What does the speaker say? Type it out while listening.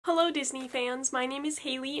Hello Disney fans, my name is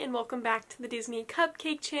Haley and welcome back to the Disney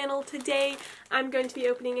Cupcake channel. Today I'm going to be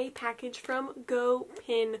opening a package from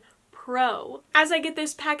GoPinPro. As I get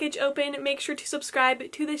this package open, make sure to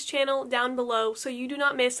subscribe to this channel down below so you do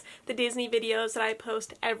not miss the Disney videos that I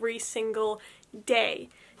post every single day.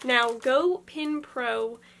 Now,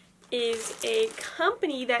 GoPinPro is a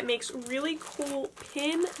company that makes really cool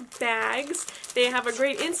pin bags. They have a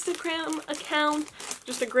great Instagram account,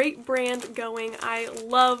 just a great brand going. I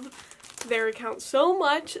love their account so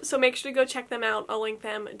much, so make sure to go check them out. I'll link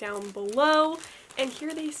them down below. And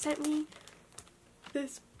here they sent me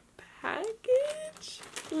this package.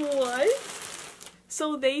 What?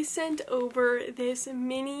 So they sent over this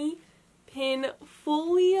mini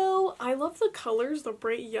Pinfolio. I love the colors, the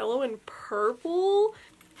bright yellow and purple.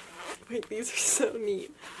 Wait, these are so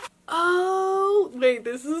neat. Oh, wait,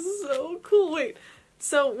 this is so cool. Wait,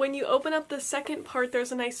 so when you open up the second part,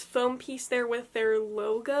 there's a nice foam piece there with their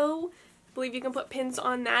logo. I believe you can put pins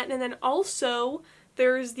on that. And then also,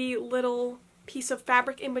 there's the little piece of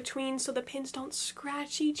fabric in between so the pins don't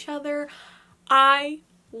scratch each other. I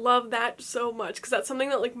love that so much because that's something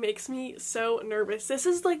that makes me so nervous. This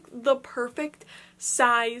is like the perfect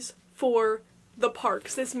size for the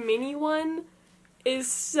parks. This mini one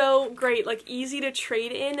is so great, easy to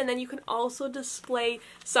trade in, and then you can also display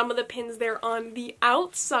some of the pins there on the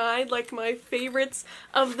outside, like my favorites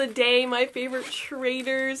of the day, my favorite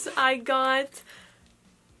traders I got.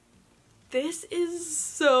 This is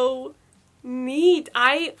so neat.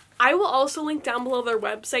 I will also link down below their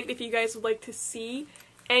website if you guys would like to see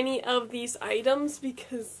any of these items,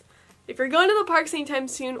 because if you're going to the parks anytime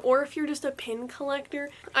soon, or if you're just a pin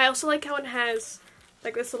collector, I also like how it has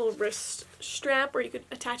this little wrist strap where you could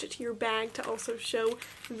attach it to your bag to also show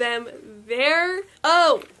them there.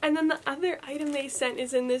 Oh, and then the other item they sent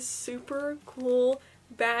is in this super cool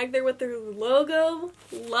bag there with their logo.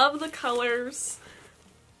 Love the colors.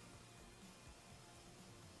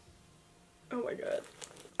 Oh my god.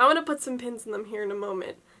 I want to put some pins in them here in a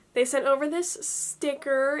moment. They sent over this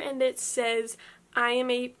sticker and it says, "I am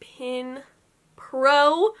a pin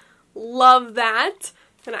pro." Love that.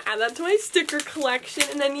 I'm gonna add that to my sticker collection.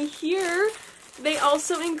 And then here, they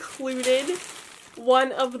also included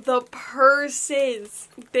one of the purses.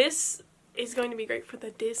 This is going to be great for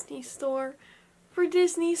the Disney store, for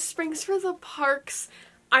Disney Springs, for the parks.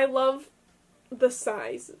 I love the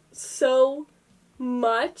size so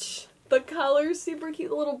much. The color's super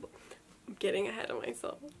cute. I'm getting ahead of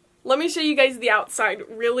myself. Let me show you guys the outside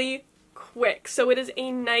really quick. So it is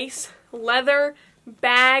a nice leather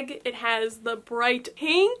bag. It has the bright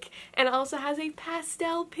pink and also has a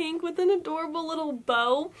pastel pink with an adorable little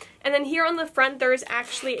bow. And then here on the front there's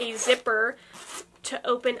actually a zipper to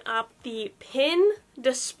open up the pin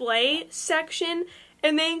display section,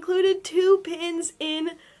 and they included 2 pins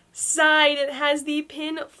inside. It has the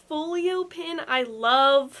Pinfolio pin. I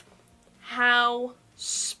love how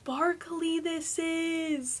sparkly this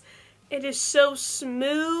is. It is so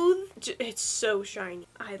smooth. It's so shiny.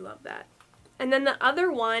 I love that. And then the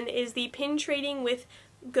other one is the pin trading with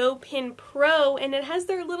GoPinPro, and it has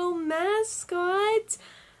their little mascot.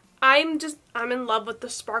 I'm in love with the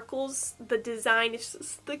sparkles. The design is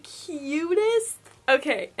just the cutest.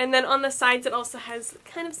 Okay, and then on the sides it also has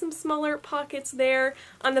kind of some smaller pockets there.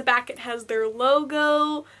 On the back it has their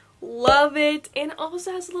logo. Love it. And it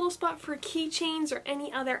also has a little spot for keychains or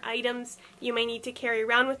any other items you may need to carry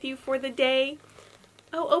around with you for the day.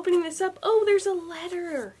 Oh, opening this up. Oh, there's a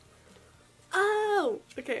letter. Oh,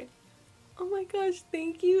 okay. Oh my gosh,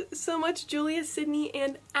 thank you so much, Julia, Sydney,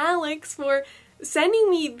 and Alex, for sending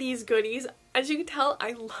me these goodies. As you can tell,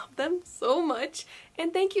 I love them so much,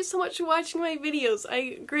 and thank you so much for watching my videos.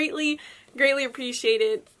 I greatly, greatly appreciate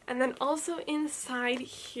it. And then also inside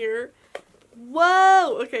here,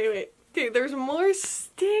 whoa, okay, wait. Okay, there's more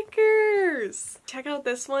stickers. Check out,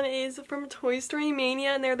 this one is from Toy Story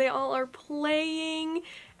Mania, and there they all are playing.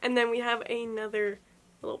 And then we have another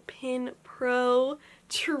little Pinpro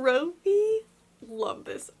trophy. Love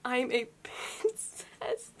this. I'm a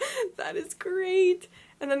princess. That is great.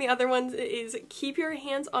 And then the other one is keep your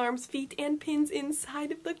hands, arms, feet, and pins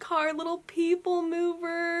inside of the car. Little people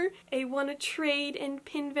mover. A wanna trade and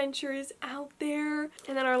pin venture is out there.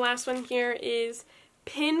 And then our last one here is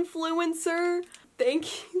Pinfluencer.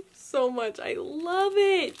 Thank you so much. I love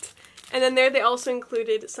it. And then there they also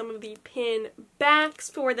included some of the pin backs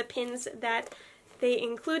for the pins that they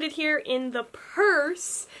included here in the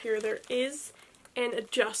purse. Here there is an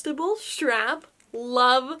adjustable strap.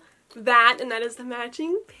 Love that, and that is the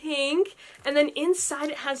matching pink. And then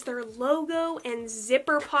inside it has their logo and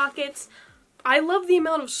zipper pockets. I love the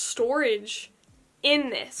amount of storage in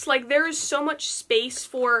this. Like, there is so much space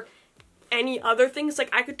for any other things.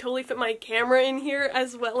 Like, I could totally fit my camera in here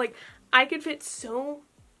as well. Like, I could fit so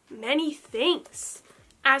many things.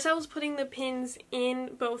 As I was putting the pins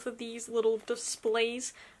in both of these little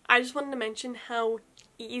displays, I just wanted to mention how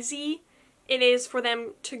easy it is for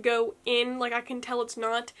them to go in. Like, I can tell it's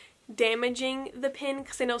not damaging the pin,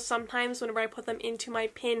 because I know sometimes whenever I put them into my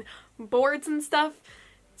pin boards and stuff,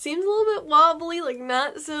 it seems a little bit wobbly, like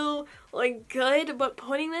not so like good, but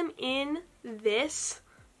putting them in this,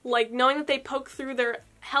 like knowing that they poke through, they're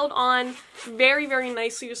held on very, very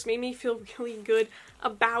nicely, just made me feel really good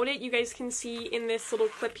about it. You guys can see in this little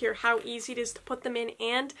clip here how easy it is to put them in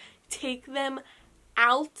and take them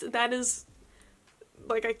out. That is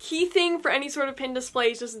like a key thing for any sort of pin display,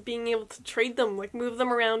 is just being able to trade them, like move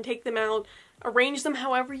them around, take them out, arrange them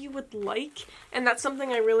however you would like. And that's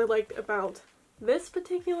something I really liked about this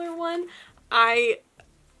particular one. I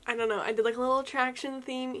don't know, I did like a little attraction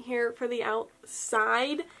theme here for the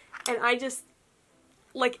outside, and I just,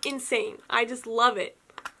 like, insane. I just love it.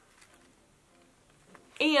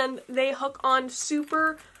 And they hook on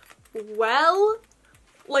super well.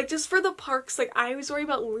 Like, just for the parks, like, I always worry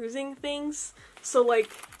about losing things. So, like,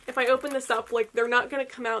 if I open this up, like, they're not gonna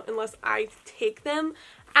come out unless I take them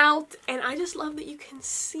out. And I just love that you can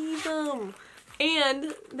see them.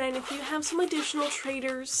 And then if you have some additional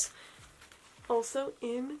traders also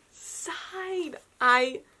inside,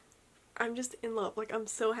 I'm just in love. Like, I'm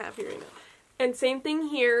so happy right now. And same thing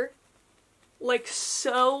here. Like,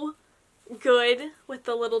 so good with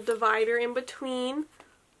the little divider in between.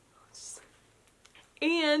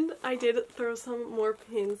 And I did throw some more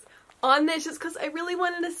pins on this just because I really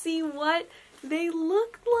wanted to see what they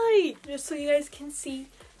looked like. Just so you guys can see,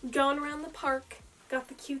 going around the park, got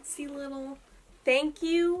the cutesy little thank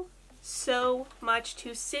you so much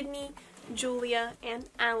to Sydney, Julia, and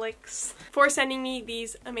Alex for sending me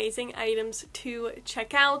these amazing items to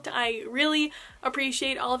check out. I really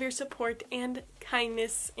appreciate all of your support and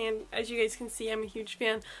kindness, and as you guys can see, I'm a huge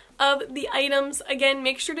fan of the items. Again,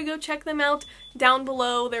 make sure to go check them out down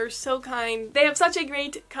below. They're so kind. They have such a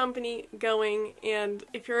great company going, and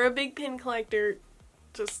if you're a big pin collector,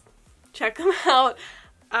 just check them out.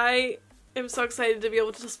 I am so excited to be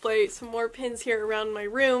able to display some more pins here around my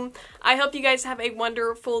room. I hope you guys have a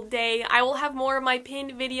wonderful day. I will have more of my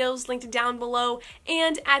pin videos linked down below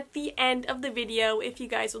and at the end of the video if you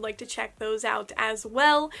guys would like to check those out as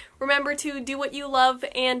well. Remember to do what you love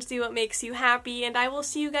and do what makes you happy, and I will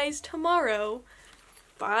see you guys tomorrow.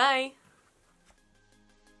 Bye!